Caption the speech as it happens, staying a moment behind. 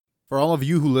For all of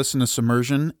you who listen to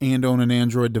Submersion and own an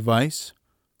Android device,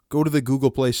 go to the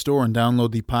Google Play Store and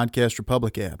download the Podcast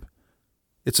Republic app.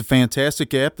 It's a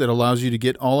fantastic app that allows you to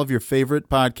get all of your favorite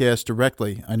podcasts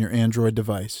directly on your Android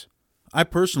device. I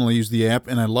personally use the app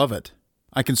and I love it.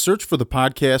 I can search for the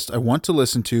podcast I want to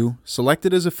listen to, select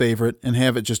it as a favorite, and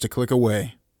have it just a click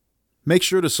away. Make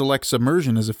sure to select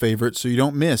Submersion as a favorite so you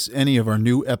don't miss any of our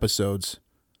new episodes.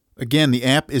 Again, the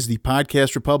app is the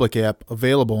Podcast Republic app,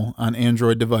 available on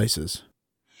Android devices.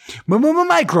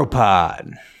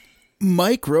 Micropod.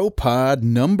 Micropod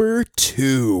number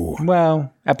 2.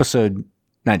 Well, episode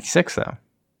 96, though.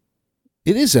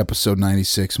 It is episode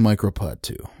 96, Micropod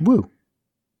 2. Woo.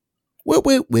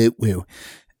 Woo.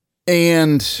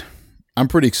 And I'm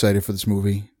pretty excited for this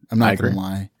movie. I'm not going to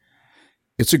lie.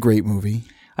 It's a great movie.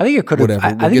 I think it could have.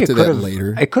 Whatever. We'll get to that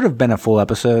later. It could have been a full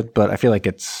episode, but I feel like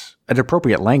it's an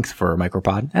appropriate length for a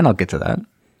micropod, and I'll get to that.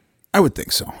 I would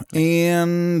think so.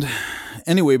 And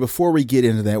anyway, before we get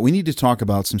into that, we need to talk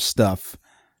about some stuff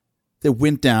that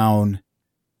went down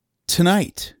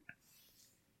tonight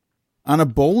on a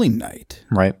bowling night.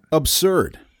 Right.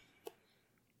 Absurd.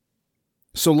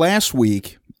 So last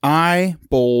week, I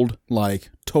bowled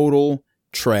like total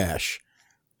trash.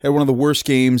 Had one of the worst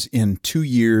games in 2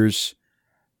 years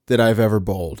that I've ever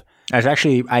bowled.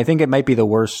 Actually, I think it might be the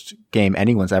worst game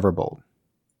anyone's ever bowled.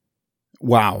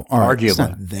 Wow. All right. Arguably. It's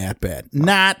not that bad.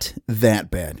 Not that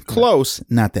bad. Close,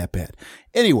 not that bad.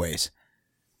 Anyways,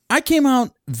 I came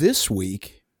out this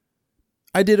week.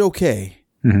 I did okay.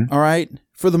 Mm-hmm. All right.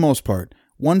 For the most part.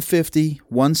 150,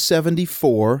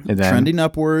 174, trending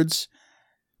upwards.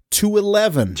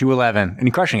 211. 211. And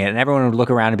you're crushing it. And everyone would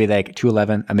look around and be like,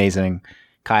 211, amazing.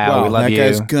 Kyle, we love you. That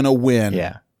guy's going to win.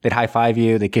 Yeah. They'd high-five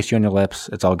you. They'd kiss you on your lips.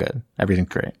 It's all good. Everything's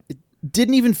great. It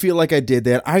didn't even feel like I did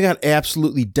that. I got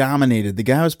absolutely dominated. The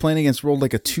guy I was playing against rolled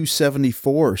like a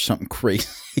 274 or something crazy.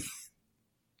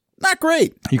 Not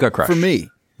great. You got crushed. For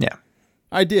me. Yeah.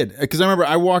 I did. Because I remember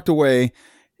I walked away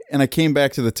and I came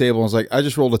back to the table and I was like, I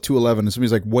just rolled a 211. And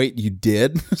somebody's like, wait, you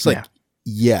did? It's like,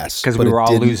 yes. Because we were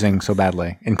all losing so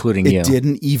badly, including you. It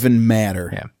didn't even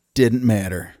matter. Yeah. Didn't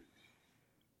matter.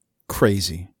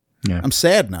 Crazy. Yeah. I'm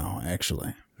sad now,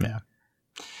 actually. Yeah.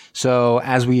 So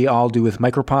as we all do with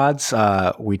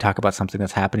micropods, we talk about something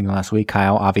that's happening last week.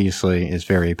 Kyle obviously is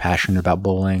very passionate about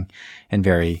bowling and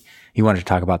he wanted to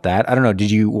talk about that. I don't know.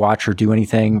 Did you watch or do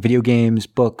anything? Video games,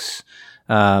 books,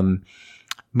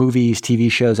 movies,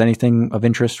 TV shows, anything of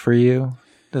interest for you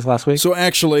this last week? So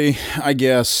actually, I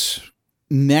guess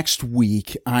next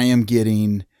week I am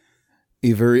getting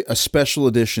a special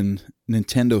edition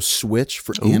Nintendo Switch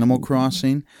for Animal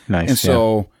Crossing. Nice. And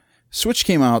so Switch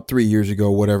came out 3 years ago,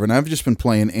 whatever, and I've just been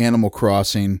playing Animal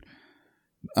Crossing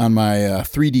on my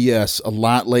 3DS a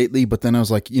lot lately, but then I was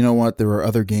like, you know what? There are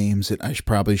other games that I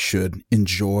probably should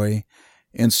enjoy.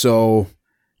 And so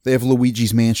they have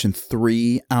Luigi's Mansion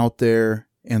 3 out there,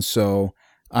 and so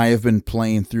I have been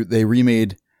playing through. They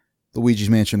remade Luigi's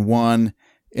Mansion 1,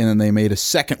 and then they made a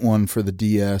second one for the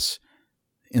DS,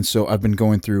 and so I've been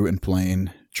going through and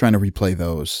trying to replay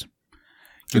those.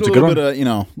 It's a little bit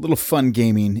of, little fun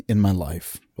gaming in my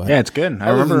life. But yeah, it's good.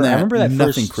 I remember that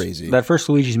nothing crazy. That first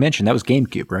Luigi's Mansion, that was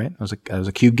GameCube, right? That was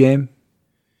a Cube game.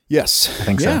 Yes, I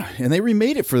think so. Yeah, and they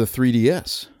remade it for the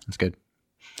 3DS. That's good.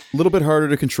 A little bit harder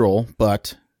to control,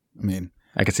 but I mean,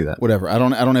 I could see that. Whatever. I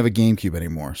don't have a GameCube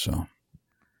anymore, so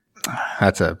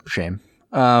that's a shame.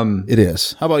 It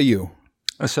is. How about you?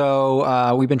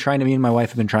 So me and my wife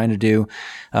have been trying to do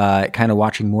kind of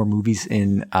watching more movies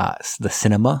in the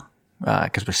cinema.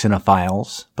 Because we're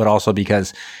cinephiles, but also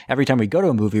because every time we go to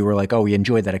a movie, we're like, oh, we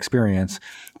enjoyed that experience.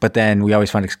 But then we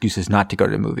always find excuses not to go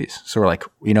to the movies. So we're like,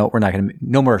 we're not going to,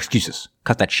 no more excuses.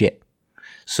 Cut that shit.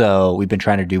 So we've been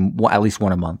trying to do at least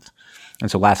one a month.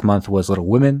 And so last month was Little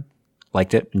Women.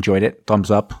 Liked it, enjoyed it, thumbs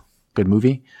up, good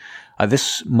movie.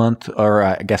 This month, or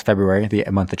I guess February, the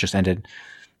month that just ended,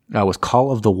 was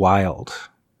Call of the Wild.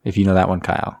 If you know that one,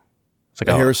 Kyle. It's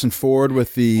like Harrison Ford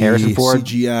with the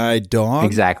CGI dog.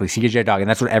 Exactly, CGI dog, and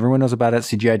that's what everyone knows about it.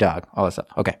 CGI dog, all that stuff.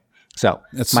 Okay, so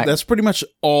that's pretty much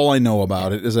all I know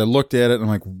about it. Is I looked at it and I'm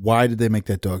like, why did they make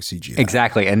that dog CGI?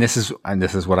 Exactly, and this is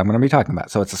what I'm going to be talking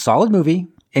about. So it's a solid movie,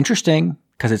 interesting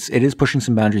because it is pushing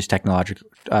some boundaries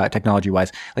technology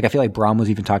wise. Like I feel like Brom was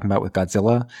even talking about with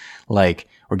Godzilla, like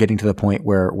we're getting to the point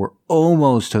where we're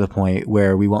almost to the point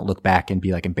where we won't look back and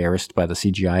be like embarrassed by the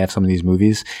CGI of some of these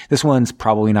movies. This one's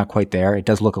probably not quite there. It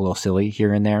does look a little silly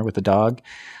here and there with the dog.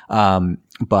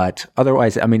 But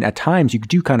otherwise, I mean, at times you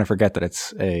do kind of forget that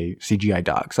it's a CGI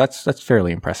dog. So that's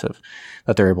fairly impressive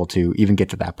that they're able to even get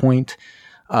to that point,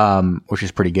 which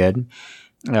is pretty good.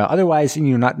 Otherwise,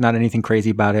 not anything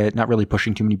crazy about it, not really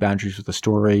pushing too many boundaries with the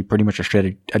story, pretty much a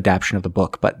straight adaptation of the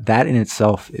book. But that in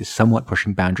itself is somewhat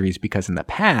pushing boundaries because in the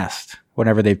past,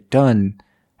 whenever they've done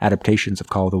adaptations of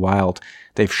Call of the Wild,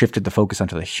 they've shifted the focus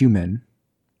onto the human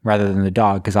rather than the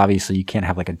dog, because obviously you can't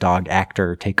have like a dog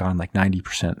actor take on like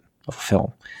 90% of a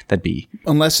film. That'd be...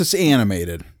 Unless it's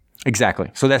animated. Exactly.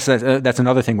 So that's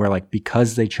another thing where like,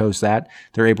 because they chose that,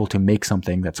 they're able to make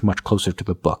something that's much closer to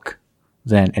the book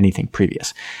than anything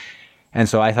previous. And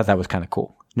so I thought that was kind of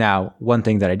cool. Now, one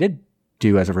thing that I did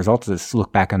do as a result of this is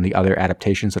look back on the other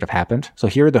adaptations that have happened. So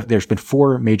here, there's been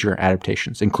 4 major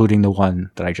adaptations, including the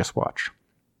one that I just watched.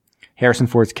 Harrison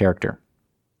Ford's character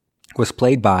was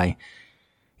played by,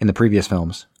 in the previous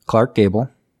films, Clark Gable,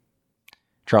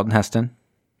 Charlton Heston,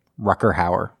 Rutger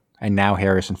Hauer, and now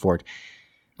Harrison Ford.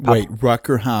 Wait,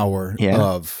 Rutger Hauer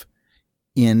of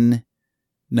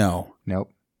No.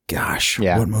 Nope. Gosh,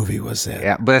 what movie was that?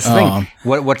 Yeah, but that's the thing.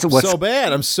 What's so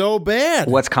bad? I'm so bad.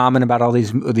 What's common about all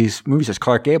these movies is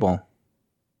Clark Gable.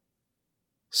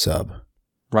 Sub.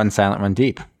 Run Silent, Run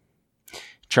Deep.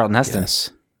 Charlton Heston.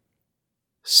 Yes.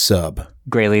 Sub.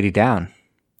 Grey Lady Down.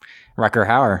 Rutger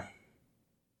Hauer.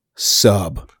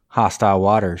 Sub. Hostile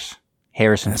Waters.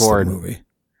 Harrison Ford. The movie.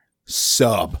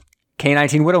 Sub.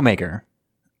 K-19 Widowmaker.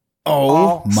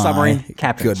 Oh, my submarine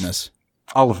captains. Goodness.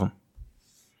 All of them.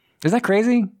 Isn't that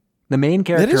crazy? The main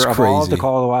character of all of the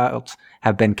Call of the Wilds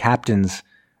have been captains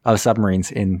of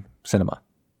submarines in cinema.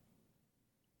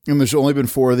 And there's only been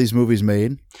 4 of these movies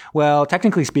made? Well,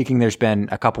 technically speaking, there's been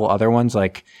a couple other ones.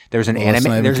 Like there's an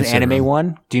anime. There's an anime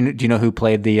one. Do you know who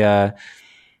played the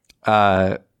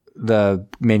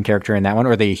main character in that one,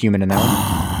 or the human in that one?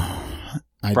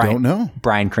 I don't know.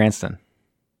 Bryan Cranston.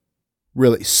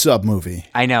 Really, sub movie.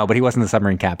 I know, but he wasn't the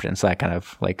submarine captain, so that kind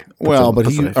of like all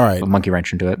right, a monkey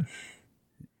wrench into it.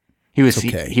 He was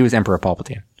he was Emperor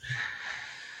Palpatine.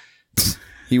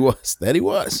 He was.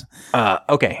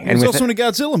 Okay, and he was also in a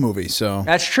Godzilla movie, so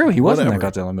that's true. He was in that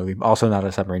Godzilla movie, also not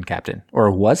a submarine captain,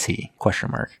 or was he?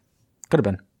 Question mark. Could have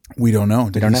been. We don't know.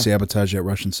 Did he sabotage that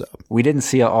Russian sub? We didn't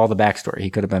see all the backstory. He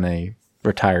could have been a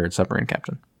retired submarine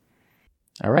captain.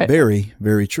 All right. Very,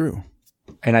 very true.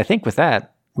 And I think with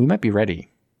that, we might be ready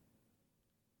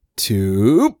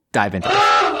to dive into it.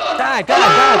 Dive.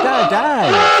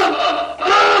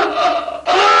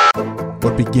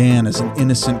 What began as an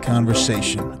innocent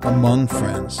conversation among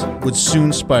friends would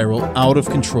soon spiral out of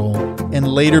control and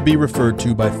later be referred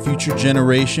to by future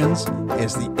generations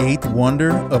as the 8th wonder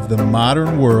of the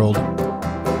modern world.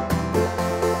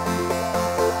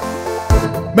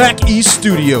 Mac East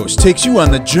Studios takes you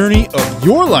on the journey of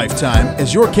your lifetime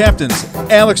as your captains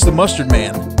Alex the Mustard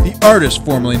Man, the artist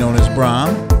formerly known as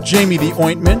Brom, Jamie the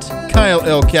Ointment, Kyle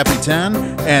El Capitan,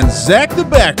 and Zach the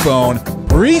Backbone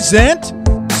present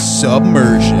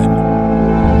Submersion.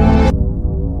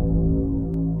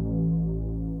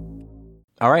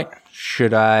 All right.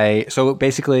 So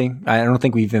basically, I don't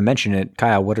think we even mentioned it.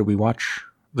 Kyle, what did we watch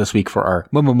this week for our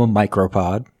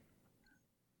micropod?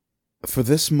 For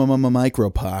this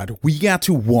micropod, we got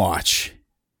to watch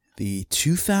the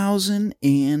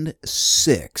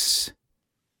 2006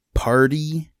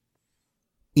 party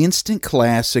instant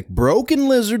classic Broken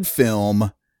Lizard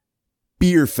film,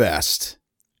 Beer Fest.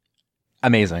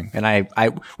 Amazing. And I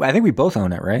think we both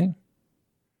own it, right?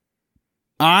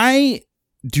 I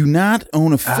do not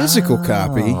own a physical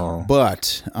copy,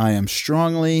 but I am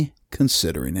strongly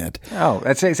considering it. Oh,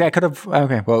 I could have.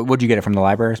 Okay. Well, would you get it from the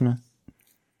library, man?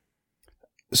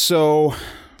 So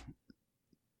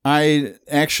I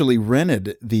actually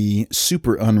rented the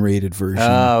super unrated version.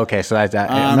 Oh, okay. So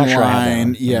I'm not sure I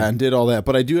have that. Yeah, and did all that.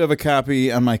 But I do have a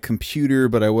copy on my computer,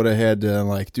 but I would have had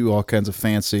to do all kinds of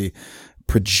fancy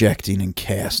projecting and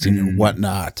casting and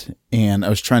whatnot. And I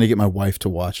was trying to get my wife to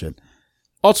watch it.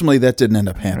 Ultimately, that didn't end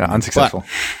up happening. Unsuccessful.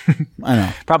 I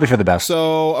know. Probably for the best.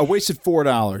 So I wasted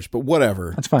 $4, but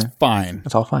whatever. That's fine. It's fine.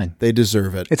 It's all fine. They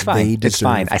deserve it. It's fine. It's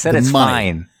fine. I said it's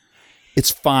fine. It's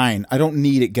fine. I don't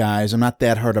need it, guys. I'm not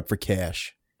that hard up for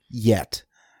cash yet.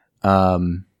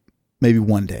 Maybe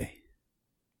one day.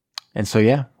 And so,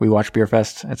 yeah, we watched Beer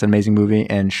Fest. It's an amazing movie.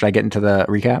 And should I get into the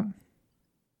recap?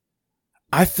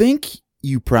 I think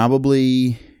you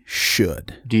probably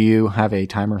should. Do you have a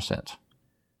timer set?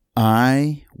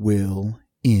 I will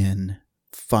in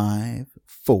 5,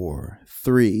 4,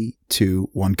 3, 2,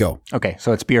 1, go. Okay,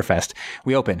 so it's Beer Fest.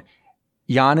 We open.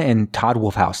 Jan and Todd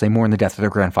Wolfhouse, they mourn the death of their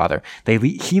grandfather.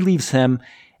 He leaves him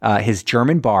his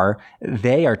German bar.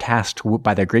 They are tasked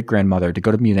by their great-grandmother to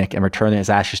go to Munich and return his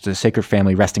ashes to the sacred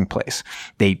family resting place.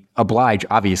 They oblige,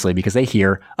 obviously, because they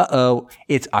hear,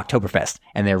 it's Oktoberfest,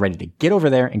 and they're ready to get over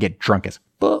there and get drunk as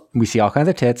boop. We see all kinds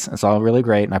of tits. It's all really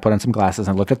great. And I put on some glasses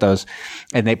and looked at those,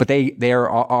 and they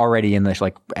are already in this,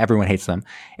 like, everyone hates them.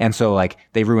 And so, like,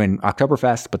 they ruin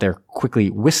Oktoberfest, but they're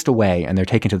quickly whisked away and they're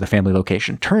taken to the family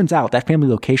location. Turns out that family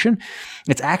location,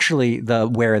 it's actually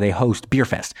where they host Beer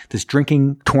Fest, this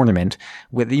drinking tournament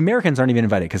where the Americans aren't even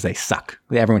invited because they suck.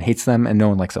 Everyone hates them and no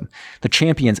one likes them. The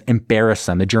champions embarrass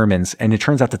them, the Germans, and it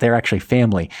turns out that they're actually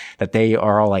family, that they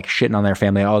are all like shitting on their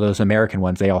family. All those American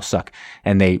ones, they all suck.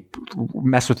 And they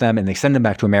mess with them and they send them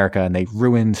back to America, and they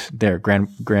ruined their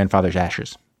grandfather's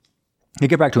ashes. They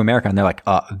get back to America and they're like,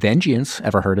 Vengeance,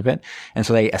 ever heard of it? And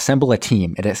so they assemble a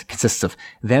team. It consists of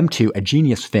them two, a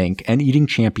genius Fink, an eating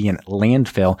champion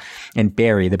Landfill, and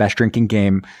Barry, the best drinking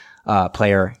game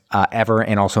player ever,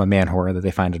 and also a man whore that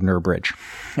they find at Nurbridge.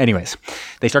 Anyways,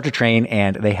 they start to train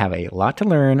and they have a lot to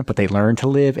learn, but they learn to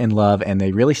live and love, and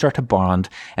they really start to bond,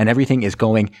 and everything is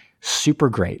going super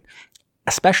great.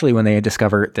 Especially when they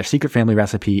discover their secret family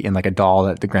recipe in like a doll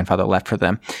that the grandfather left for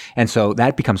them. And so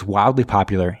that becomes wildly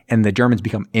popular, and the Germans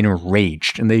become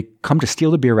enraged, and they come to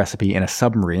steal the beer recipe in a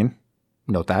submarine.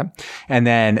 Note that. And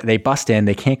then they bust in.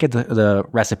 They can't get the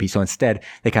recipe. So instead,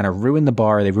 they kind of ruin the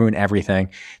bar. They ruin everything.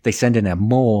 They send in a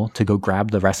mole to go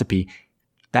grab the recipe.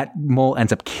 That mole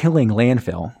ends up killing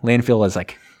Landfill. Landfill is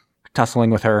like tussling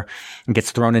with her and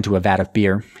gets thrown into a vat of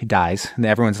beer. He dies. And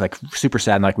everyone's like super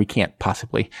sad and like, we can't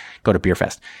possibly go to Beer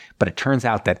Fest. But it turns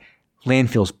out that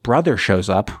Landfill's brother shows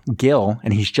up, Gil,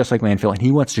 and he's just like Landfill, and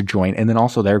he wants to join. And then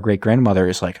also their great grandmother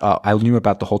is like, oh, I knew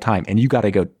about the whole time, and you got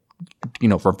to go,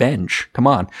 revenge. Come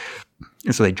on.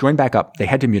 And so they join back up. They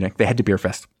head to Munich. They head to Beer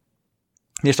Fest.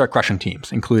 They start crushing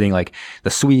teams, including like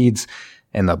the Swedes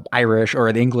and the Irish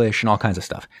or the English and all kinds of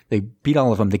stuff. They beat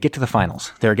all of them. They get to the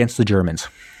finals. They're against the Germans.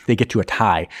 They get to a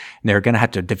tie, and they're going to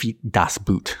have to defeat Das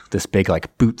Boot, this big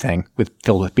like boot thing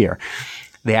filled with beer.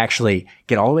 They actually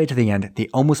get all the way to the end. They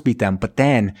almost beat them, but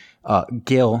then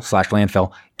Gil /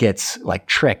 Landfill gets like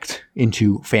tricked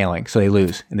into failing. So they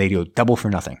lose, and they do double for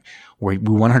nothing. We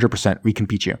 100%, we can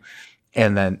beat you.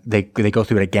 And then they go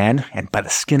through it again, and by the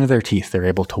skin of their teeth, they're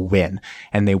able to win.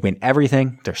 And they win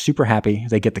everything. They're super happy.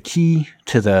 They get the key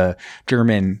to the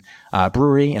German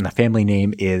brewery, and the family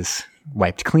name is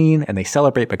wiped clean, and they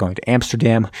celebrate by going to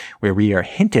Amsterdam, where we are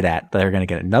hinted at that they're going to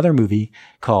get another movie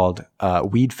called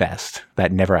Weed Fest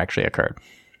that never actually occurred.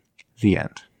 The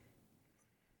end.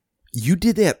 You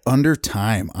did that under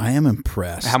time. I am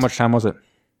impressed. How much time was it?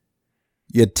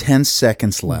 You had 10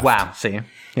 seconds left. Wow. See?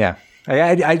 Yeah.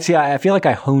 I see. I feel like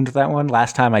I honed that one.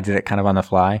 Last time I did it kind of on the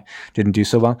fly. Didn't do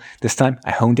so well. This time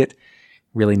I honed it,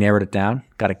 really narrowed it down,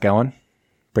 got it going.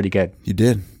 Pretty good. You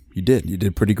did. You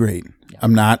did pretty great. Yeah.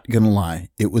 I'm not going to lie.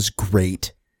 It was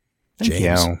great.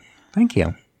 Thank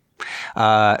you.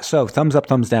 So thumbs up,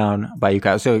 thumbs down by you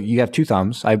guys. So you have 2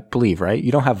 thumbs, I believe, right?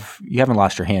 You haven't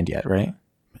lost your hand yet, right?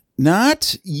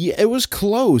 Not yet. It was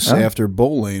close after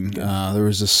bowling. There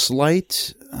was a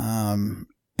slight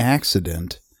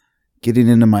accident getting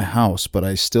into my house, but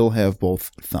I still have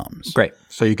both thumbs. Great.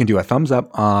 So you can do a thumbs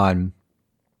up on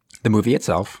the movie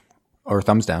itself, or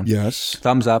thumbs down. Yes.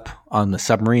 Thumbs up on the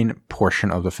submarine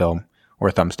portion of the film, or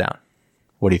thumbs down.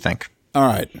 What do you think? All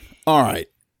right.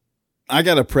 I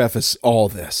got to preface all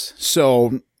this.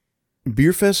 So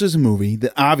Beer Fest is a movie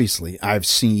that obviously I've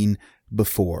seen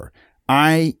before.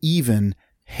 I even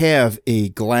have a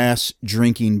glass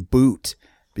drinking boot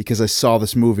because I saw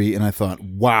this movie and I thought,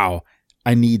 wow,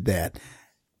 I need that.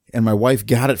 And my wife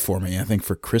got it for me, I think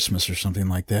for Christmas or something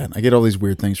like that. I get all these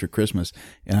weird things for Christmas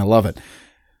and I love it.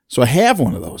 So I have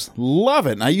one of those. Love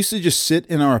it. And I used to just sit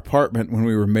in our apartment when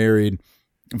we were married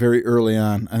very early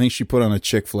on. I think she put on a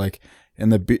chick flick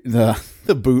and the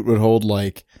boot would hold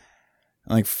like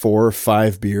 4 or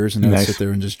 5 beers, and I would sit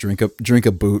there and just drink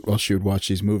a boot while she would watch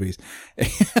these movies.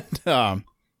 And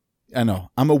I know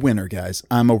I'm a winner, guys.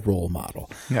 I'm a role model.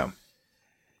 Yeah.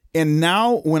 And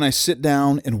now when I sit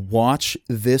down and watch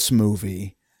this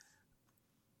movie,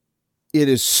 it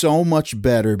is so much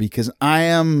better because I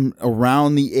am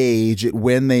around the age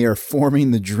when they are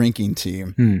forming the drinking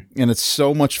team. And it's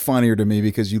so much funnier to me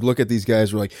because you look at these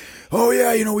guys who are like, oh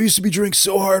yeah, we used to be drinking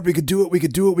so hard. We could do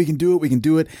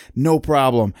it. No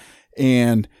problem.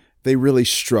 And they really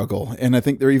struggle. And I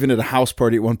think they're even at a house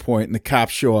party at one point and the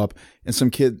cops show up and some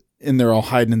kid, and they're all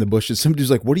hiding in the bushes. Some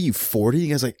dude's like, what are you, 40?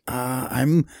 You guys like,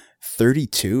 I'm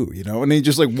 32, and he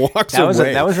just like walks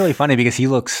away. That was really funny because he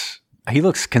looks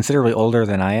considerably older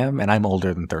than I am, and I'm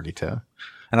older than 32. And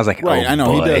I was like, right, I know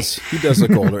boy. He does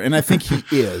look older, and I think he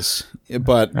is.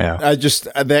 But yeah.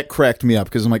 That cracked me up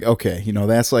because I'm like, okay,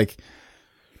 that's like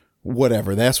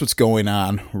whatever. That's what's going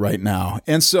on right now.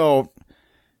 And so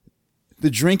the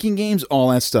drinking games, all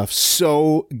that stuff,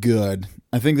 so good.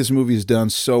 I think this movie is done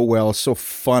so well. It's so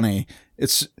funny.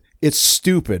 It's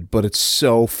stupid, but it's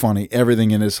so funny.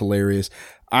 Everything in it is hilarious.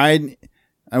 I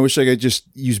wish I could just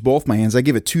use both my hands. I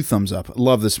give it 2 thumbs up. I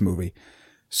love this movie.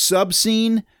 Sub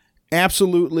scene,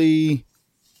 absolutely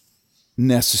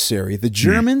necessary. The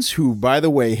Germans, who, by the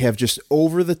way, have just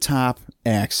over-the-top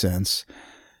accents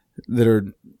that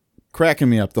are cracking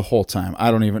me up the whole time.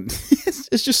 I don't even...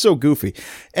 it's just so goofy.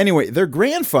 Anyway, their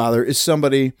grandfather is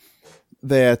somebody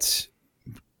that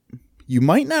you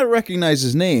might not recognize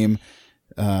his name.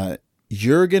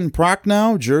 Jürgen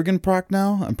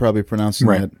Prochnow. I'm probably pronouncing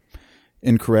that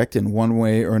incorrect in one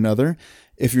way or another.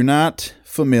 If you're not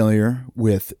familiar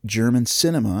with German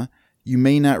cinema, you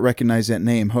may not recognize that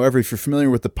name. However, if you're familiar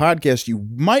with the podcast, you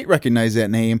might recognize that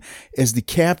name as the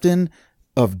captain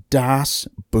of Das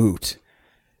Boot.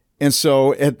 And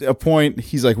so at a point,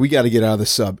 he's like, we got to get out of the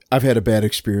sub. I've had a bad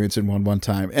experience in one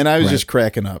time. And I was just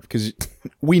cracking up because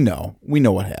we know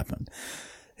what happened.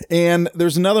 And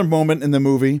there's another moment in the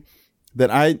movie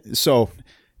so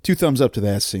 2 thumbs up to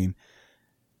that scene.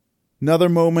 Another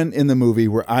moment in the movie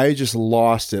where I just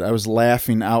lost it. I was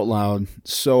laughing out loud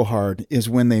so hard is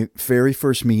when they very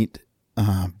first meet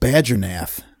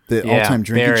Badgernath, the all-time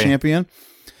drinking champion,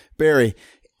 Barry.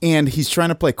 And he's trying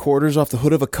to play quarters off the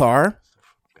hood of a car.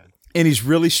 And he's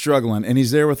really struggling. And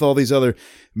he's there with all these other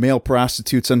male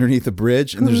prostitutes underneath the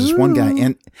bridge. And there's this one guy.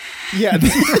 And yeah.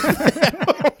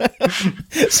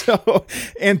 So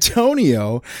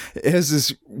Antonio has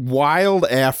this wild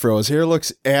afro. His hair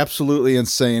looks absolutely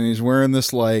insane. He's wearing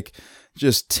this like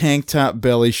just tank top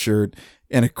belly shirt.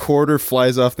 And a quarter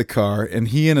flies off the car. And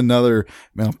he and another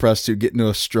male prostitute get into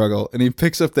a struggle. And he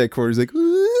picks up that quarter. He's like,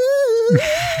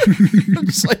 I'm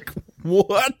just like,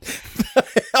 what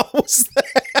the hell was that?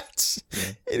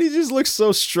 Yeah. And he just looks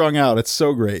so strung out. It's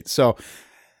so great. So,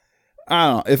 I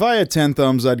don't know. If I had 10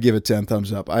 thumbs, I'd give it 10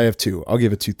 thumbs up. I have 2. I'll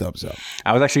give it 2 thumbs up.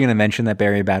 I was actually going to mention that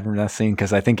Barry Badgernath scene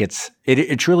because I think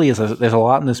it truly is. There's a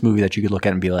lot in this movie that you could look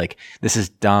at and be like, this is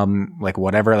dumb, like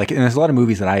whatever. Like, and there's a lot of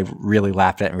movies that I really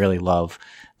laughed at and really love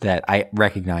that I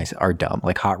recognize are dumb,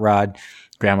 like Hot Rod,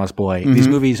 Grandma's Boy. Mm-hmm. These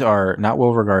movies are not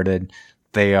well regarded.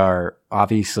 They are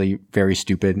obviously very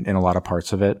stupid in a lot of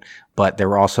parts of it, but there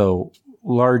were also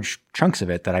large chunks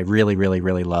of it that I really, really,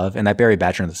 really love. And that Barry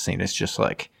Badgernath scene is just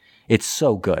like, it's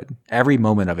so good. Every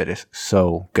moment of it is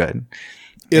so good.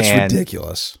 It's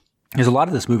ridiculous. There's a lot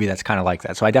of this movie that's kind of like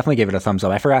that. So I definitely gave it a thumbs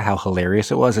up. I forgot how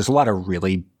hilarious it was. There's a lot of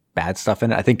really bad stuff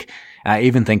in it. I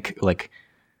even think like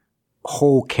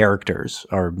whole characters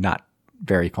are not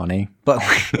very funny, but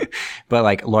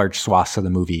like large swaths of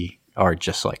the movie are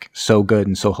just like so good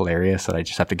and so hilarious that I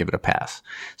just have to give it a pass.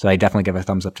 So I definitely give a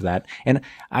thumbs up to that. And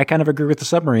I kind of agree with the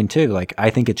submarine too. Like I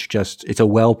think it's a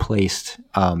well-placed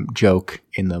joke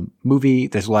in the movie.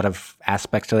 There's a lot of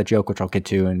aspects to that joke, which I'll get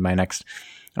to in my next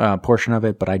portion of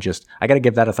it. But I got to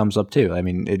give that a thumbs up too. I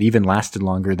mean, it even lasted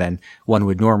longer than one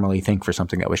would normally think for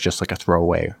something that was just like a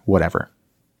throwaway, whatever.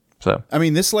 So, I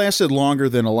mean, this lasted longer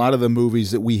than a lot of the movies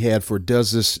that we had for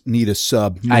Does This Need a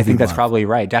Sub? I think that's probably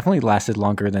right. Definitely lasted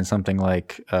longer than something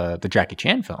like the Jackie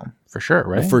Chan film, for sure,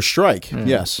 right? First Strike,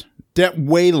 yes.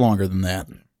 Way longer than that.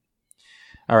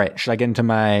 All right. Should I get into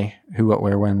my who, what,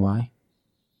 where, when, why?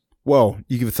 Whoa.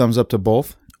 You give a thumbs up to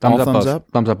both? Thumbs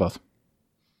up? Thumbs up both.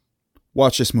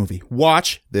 Watch this movie.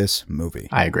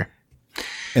 I agree.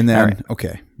 And then,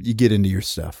 okay, you get into your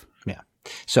stuff. Yeah.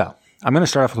 So, I'm going to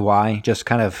start off with why, just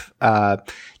kind of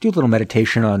do a little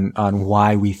meditation on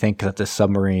why we think that this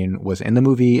submarine was in the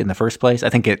movie in the first place. I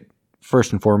think it,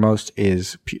 first and foremost,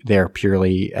 is there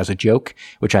purely as a joke,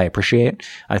 which I appreciate.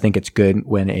 I think it's good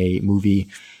when a movie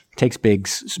takes big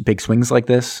swings like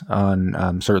this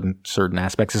on certain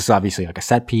aspects. This is obviously like a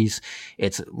set piece.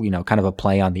 It's, kind of a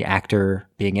play on the actor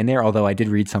being in there, although I did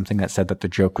read something that said that the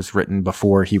joke was written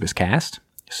before he was cast.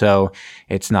 So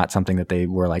it's not something that they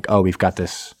were like, oh, we've got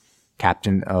this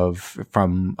captain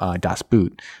from Das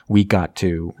Boot, we got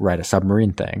to write a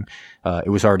submarine thing. It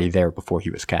was already there before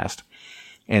he was cast.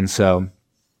 And so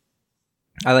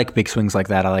I like big swings like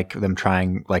that. I like them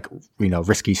trying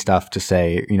risky stuff to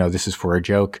say, this is for a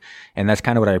joke. And that's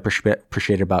kind of what I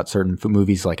appreciate about certain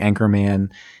movies like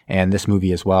Anchorman and this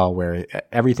movie as well, where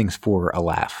everything's for a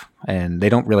laugh and they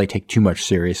don't really take too much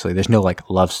seriously. There's no like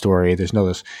love story. There's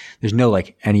no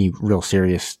like any real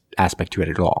serious aspect to it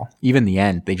at all. Even the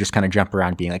end, they just kind of jump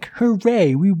around being like,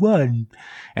 hooray, we won.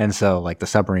 And so like the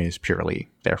submarine is purely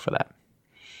there for that.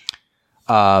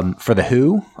 For the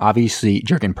Who, obviously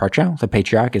Jürgen Prochnow, the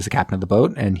patriarch, is the captain of the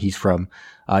boat, and he's from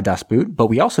Das Boot. But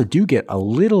we also do get a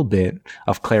little bit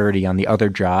of clarity on the other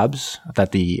jobs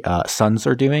that the sons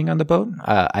are doing on the boat.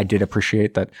 I did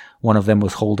appreciate that one of them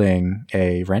was holding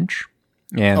a wrench,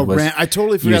 and was I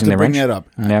totally forgot using to the bring wrench. that up.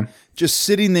 Yeah. Just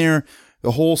sitting there,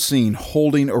 the whole scene,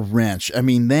 holding a wrench. I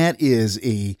mean, that is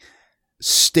a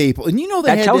staple. And you know they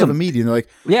That had to tells have a them- meeting. They're like,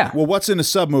 Yeah. well, what's in a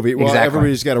sub movie? Well, Exactly.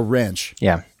 everybody's got a wrench.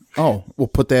 Yeah. Oh, we'll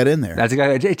put that in there. That's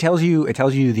exactly. It tells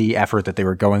you the effort that they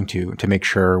were going to make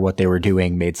sure what they were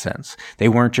doing made sense. They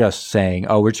weren't just saying,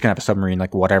 "Oh, we're just gonna have a submarine,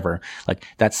 like whatever." Like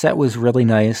that set was really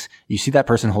nice. You see that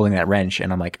person holding that wrench,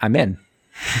 and I'm like, I'm in.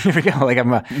 Here we go. Like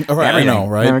I'm. All right, I everything. know,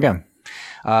 right? There we go.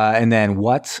 And then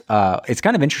what? It's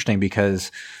kind of interesting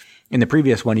because in the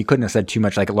previous one, you couldn't have said too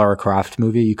much. Like a Lara Croft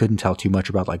movie, you couldn't tell too much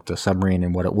about like the submarine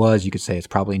and what it was. You could say it's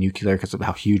probably nuclear because of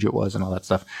how huge it was and all that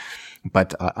stuff.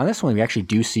 But on this one, we actually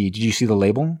do see. Did you see the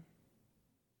label?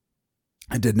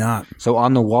 I did not. So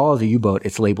on the wall of the U-boat,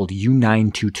 it's labeled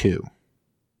U-922.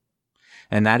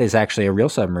 And that is actually a real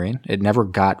submarine. It never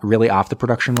got really off the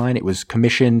production line. It was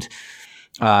commissioned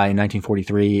in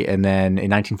 1943, and then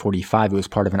in 1945, it was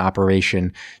part of an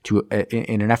operation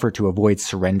in an effort to avoid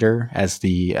surrender as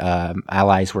the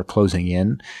Allies were closing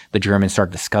in. The Germans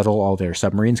started to scuttle all their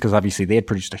submarines because obviously they had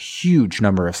produced a huge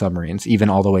number of submarines, even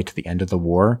all the way to the end of the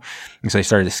war. And so they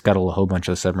started to scuttle a whole bunch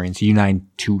of the submarines.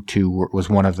 U-922 was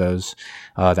one of those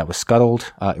that was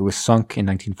scuttled. It was sunk in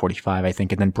 1945, I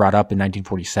think, and then brought up in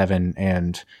 1947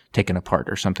 and taken apart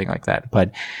or something like that.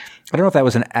 But I don't know if that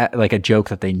was like a joke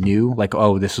that they knew, like,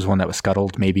 oh, this was one that was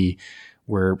scuttled. Maybe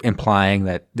we're implying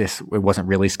that it wasn't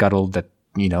really scuttled, that,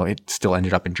 it still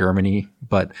ended up in Germany,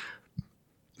 but,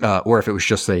 or if it was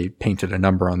just they painted a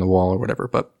number on the wall or whatever.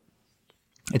 But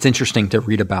it's interesting to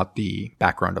read about the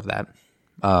background of that.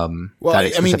 Well,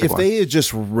 I mean, if they had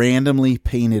just randomly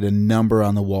painted a number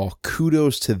on the wall,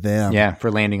 kudos to them. Yeah, for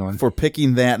landing on. For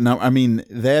picking that number. I mean,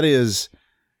 that is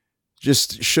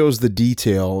just shows the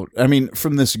detail. I mean,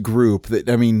 from this group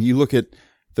you look at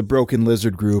the Broken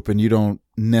Lizard group and you don't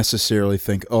necessarily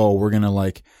think, oh, we're going to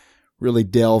like really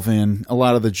delve in. A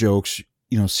lot of the jokes,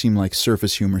 seem like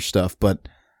surface humor stuff, but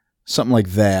something like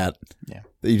that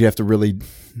you'd have to really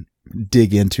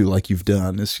dig into like you've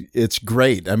done. It's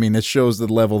great. I mean, it shows the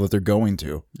level that they're going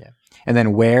to. Yeah. And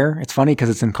then where? It's funny because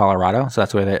it's in Colorado, so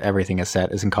that's where everything is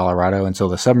set, is in Colorado. And so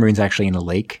the submarine's actually in a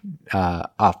lake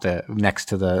next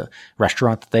to the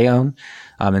restaurant that they own.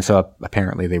 And so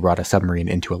apparently they brought a submarine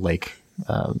into a lake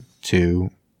to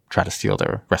try to steal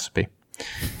their recipe.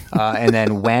 And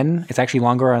then when, it's actually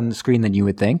longer on the screen than you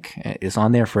would think. It's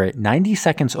on there for 90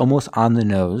 seconds, almost on the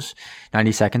nose.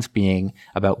 90 seconds being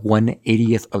about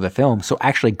 1/80th of the film. So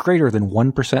actually greater than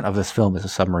 1% of this film is a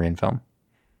submarine film.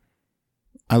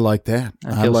 I like that.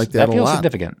 I like that a lot. That feels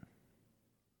significant.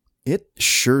 It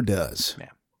sure does. Yeah.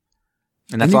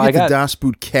 And that's you all get I got. the Das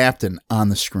Boot Captain on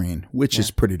the screen, which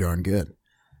is pretty darn good.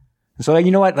 So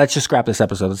you know what? Let's just scrap this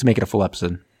episode. Let's make it a full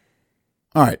episode.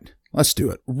 All right. Let's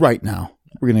do it right now.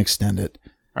 We're going to extend it.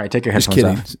 All right. Take your Just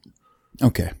headphones kidding. off.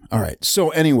 Okay. All right.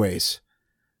 So anyways,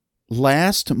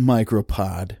 last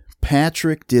Micropod,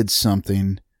 Patrick did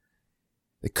something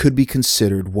that could be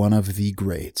considered one of the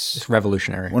greats. It's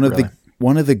revolutionary. One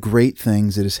of the great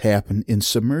things that has happened in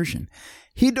submersion.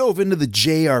 He dove into the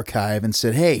J archive and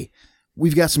said, hey,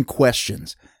 we've got some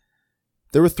questions.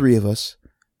 There were 3 of us.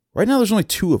 Right now, there's only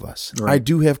 2 of us. Right. I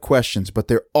do have questions, but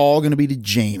they're all going to be to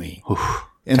Jamie.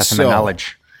 And testing my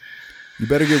knowledge. You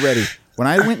better get ready. When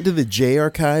I went to the J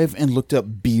archive and looked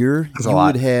up beer, there's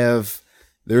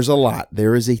a lot.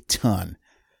 There is a ton.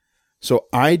 So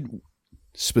I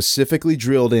specifically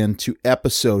drilled into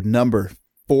episode number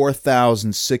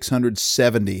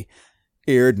 4,670,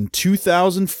 aired in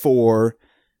 2004,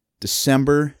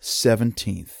 December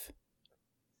 17th.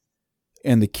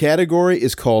 And the category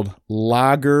is called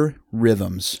Lager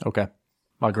Rhythms. Okay.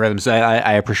 Logarithms.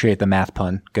 I appreciate the math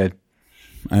pun. Good.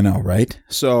 I know, right?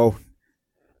 So,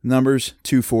 numbers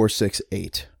 2, 4, 6,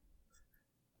 8.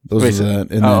 Those are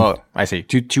the... I see.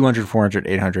 200, 400,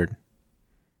 800. And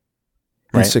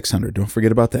right? 600. Don't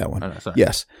forget about that one. Oh, no, sorry.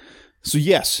 Yes. So,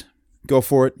 yes. Go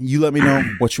for it. You let me know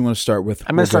what you want to start with.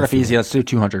 I'm going to start off easy. Let's do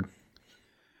 200.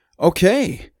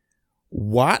 Okay.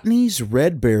 Watney's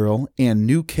Red Barrel and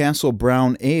Newcastle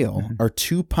Brown Ale are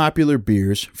 2 popular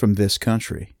beers from this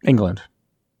country. England.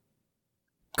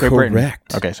 Great Correct. Britain.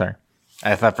 Okay, sorry.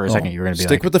 I thought for a second you were going to be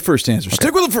stick with the first answer. Okay.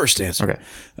 Stick with the first answer.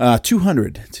 Okay.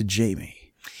 200 to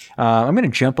Jamie. I'm going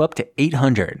to jump up to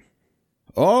 800.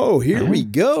 Oh, here we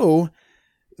go.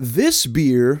 This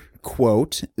beer,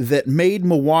 quote, that made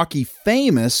Milwaukee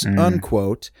famous,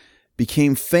 unquote,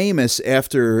 became famous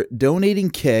after donating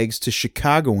kegs to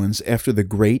Chicagoans after the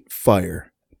Great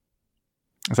Fire.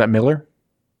 Is that Miller?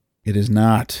 It is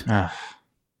not. I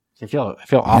feel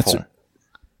awful.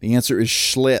 The answer is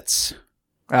Schlitz.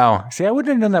 Oh, see, I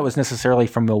wouldn't have known that was necessarily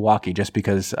from Milwaukee just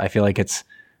because I feel like it's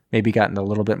maybe gotten a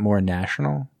little bit more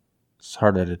national. It's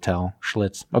harder to tell.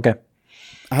 Schlitz. Okay.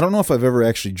 I don't know if I've ever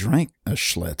actually drank a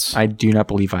Schlitz. I do not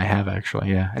believe I have,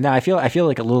 actually. Yeah. And now I feel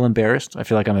like a little embarrassed. I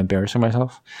feel like I'm embarrassing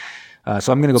myself.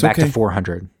 So I'm going to go back to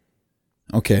 400.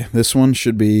 Okay. This one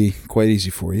should be quite easy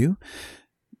for you.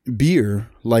 Beer,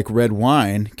 like red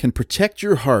wine, can protect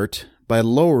your heart by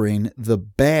lowering the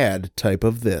bad type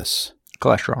of this.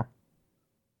 Cholesterol.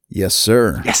 Yes,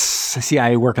 sir. Yes. See,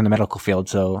 I work in the medical field,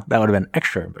 so that would have been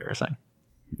extra embarrassing.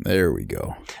 There we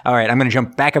go. All right, I'm going to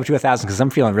jump back up to 1,000 because I'm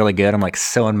feeling really good. I'm like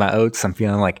sowing my oats. I'm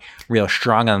feeling like real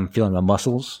strong. I'm feeling my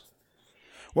muscles.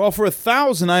 Well, for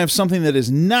 1,000, I have something that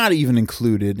is not even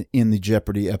included in the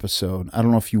Jeopardy episode. I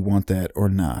don't know if you want that or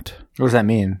not. What does that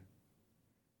mean?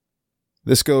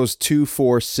 This goes 2,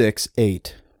 4, 6,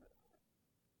 8.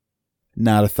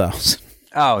 Not 1,000.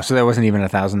 Oh, so there wasn't even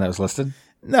 1,000 that was listed?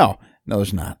 No,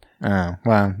 there's not. Oh,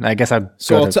 well, I guess I'd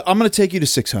So I'm going to take you to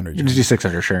 600. You just do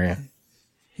 600, sure, yeah.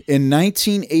 In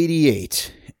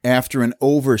 1988, after an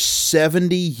over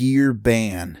 70-year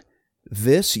ban,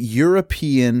 this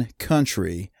European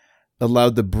country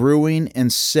allowed the brewing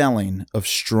and selling of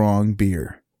strong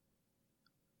beer.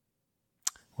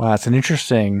 Wow, that's an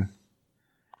interesting...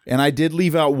 And I did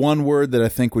leave out one word that I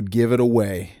think would give it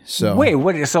away. So wait,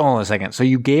 what? So hold on a second. So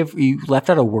you left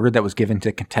out a word that was given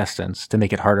to contestants to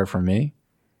make it harder for me?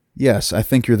 Yes, I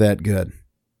think you're that good.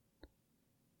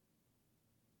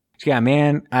 Yeah,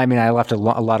 man. I mean, I left a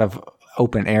lot of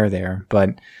open air there,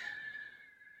 but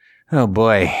oh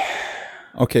boy.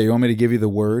 Okay, you want me to give you the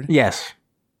word? Yes.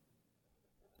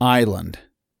 Island.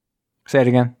 Say it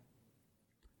again.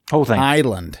 Whole thing.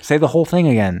 Island. Say the whole thing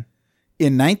again.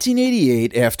 In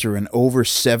 1988, after an over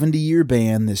 70-year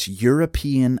ban, this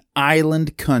European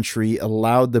island country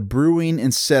allowed the brewing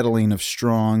and selling of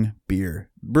strong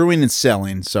beer. Of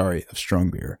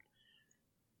strong beer.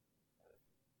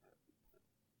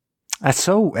 That's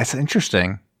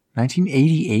interesting.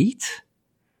 1988?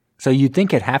 So you'd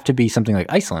think it'd have to be something like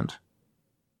Iceland.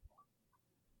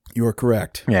 You are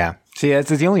correct. Yeah. See, that's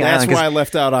the only That's island. why I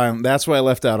left out Ireland. That's why I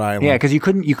left out Ireland. Yeah, because you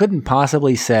couldn't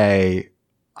possibly say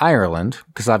Ireland,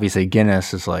 because obviously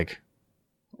Guinness is like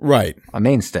right a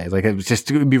mainstay. Like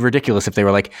it would be ridiculous if they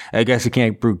were like, I guess you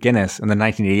can't brew Guinness, and then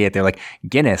 1988 they're like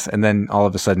Guinness, and then all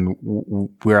of a sudden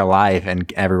we're alive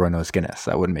and everyone knows Guinness.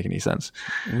 That wouldn't make any sense.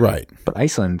 Right. But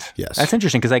Iceland, yes, that's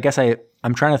interesting because I guess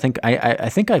I'm trying to think. I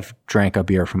think I've drank a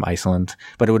beer from Iceland,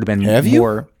 but it would have been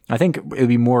more. I think it would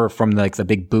be more from like the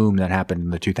big boom that happened in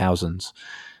the 2000s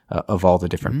of all the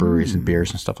different breweries and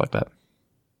beers and stuff like that.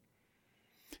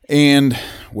 And,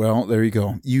 well, there you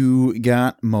go. You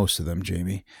got most of them,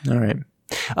 Jamie. All right.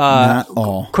 Not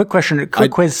all. Quick question,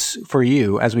 quiz for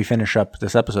you as we finish up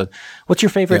this episode. What's your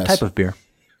favorite type of beer?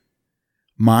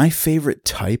 My favorite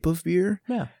type of beer?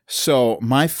 Yeah. So,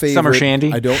 my favorite... Summer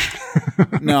Shandy? I don't...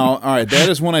 No, all right. That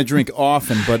is one I drink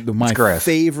often, but my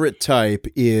favorite type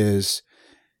is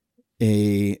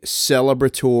a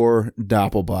Celebrator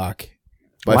Doppelbock.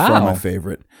 By far my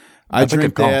favorite. I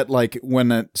drink that like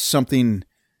when something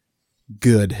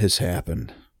good has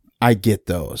happened. I get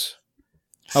those.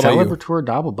 Celebrator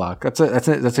Doppelbock.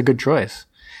 That's a good choice.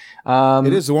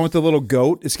 It is the one with the little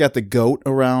goat. It's got the goat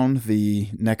around the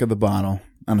neck of the bottle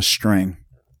on a string.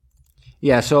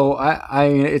 Yeah, so I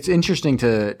it's interesting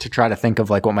to try to think of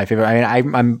like what my favorite. I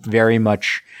mean, I'm very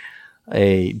much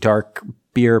a dark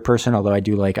beer person, although I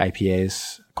do like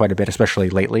IPAs quite a bit, especially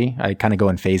lately. I kind of go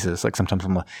in phases. Like sometimes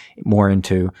I'm more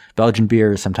into Belgian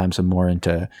beers, sometimes I'm more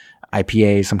into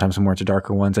IPAs, sometimes I'm more into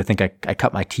darker ones. I think I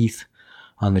cut my teeth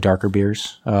on the darker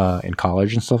beers in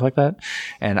college and stuff like that.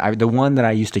 And the one that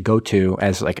I used to go to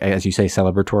as you say,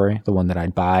 celebratory, the one that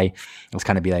I'd buy was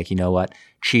kind of be like, you know what,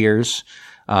 cheers.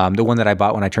 The one that I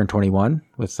bought when I turned 21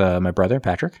 with my brother,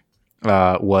 Patrick,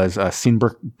 was a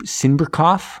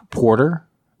Simberkoff Porter,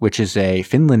 which is a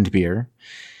Finland beer.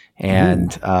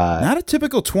 And not a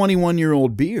typical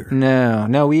 21-year-old beer.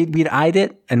 No, we'd eyed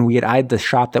it, and we had eyed the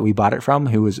shop that we bought it from.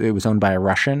 It was owned by a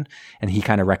Russian, and he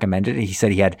kind of recommended it. He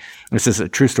said this is a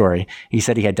true story. He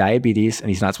said he had diabetes, and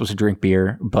he's not supposed to drink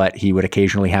beer, but he would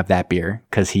occasionally have that beer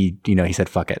because he said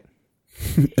fuck it.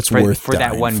 It's worth for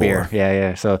that one beer.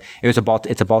 Yeah. So it's a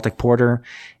Baltic Porter,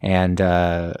 and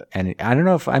I don't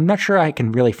know I'm not sure I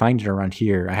can really find it around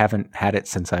here. I haven't had it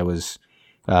since I was,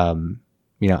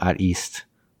 out east.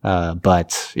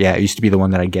 But yeah, it used to be the one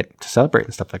that I'd get to celebrate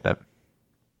and stuff like that.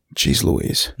 Jeez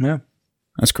Louise. Yeah.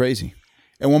 That's crazy.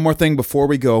 And one more thing before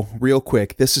we go, real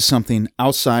quick. This is something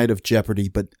outside of Jeopardy,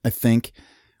 but I think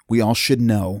we all should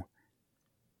know.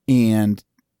 And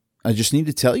I just need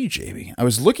to tell you, JB, I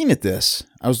was looking at this.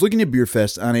 I was looking at Beer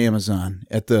Fest on Amazon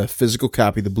at the physical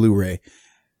copy, the Blu-ray.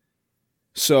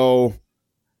 So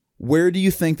Where do you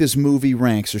think this movie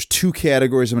ranks? There's 2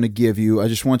 categories I'm going to give you. I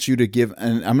just want you to give,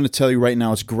 and I'm going to tell you right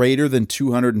now, it's greater than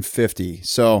 250.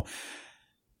 So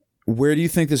where do you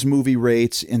think this movie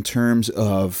rates in terms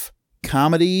of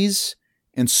comedies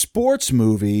and sports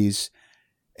movies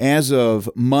as of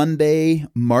Monday,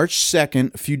 March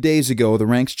 2nd, a few days ago? The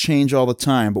ranks change all the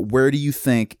time, but where do you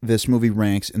think this movie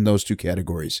ranks in those 2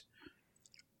 categories?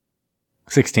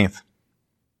 16th.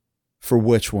 For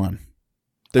which one?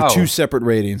 They're 2 separate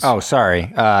ratings. Oh,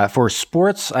 sorry. For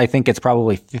sports, I think it's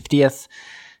probably 50th.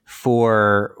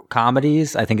 For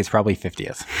comedies, I think it's probably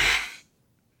 50th.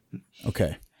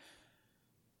 Okay.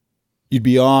 You'd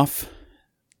be off.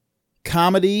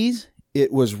 Comedies,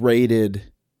 it was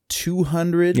rated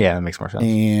 200. Yeah, that makes more sense.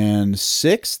 And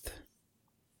 6th.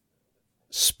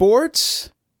 Sports,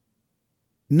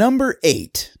 number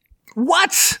 8.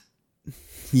 What?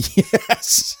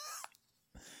 Yes.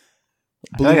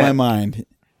 Blew my mind.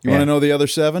 You want to know the other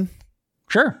 7?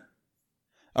 Sure.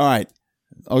 All right.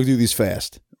 I'll do these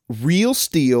fast. Real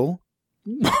Steel.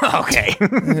 Okay.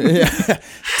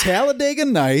 Talladega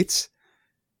Nights.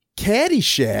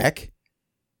 Caddyshack.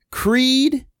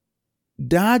 Creed.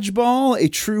 Dodgeball, A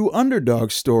True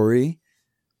Underdog Story.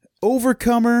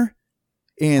 Overcomer.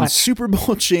 And Super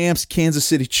Bowl champs Kansas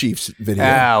City Chiefs video.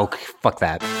 Oh, fuck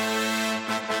that.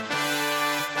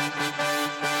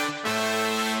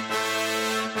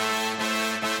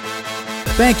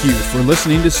 Thank you for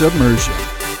listening to Submersion.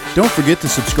 Don't forget to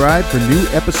subscribe for new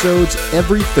episodes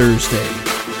every Thursday.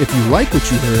 If you like what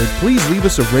you heard, please leave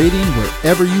us a rating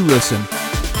wherever you listen.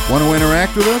 Want to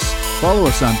interact with us? Follow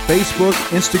us on Facebook,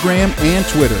 Instagram, and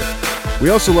Twitter. We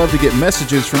also love to get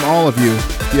messages from all of you.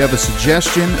 If you have a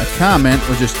suggestion, a comment,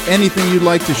 or just anything you'd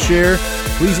like to share,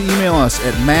 please email us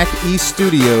at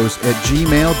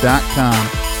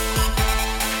macestudios@gmail.com.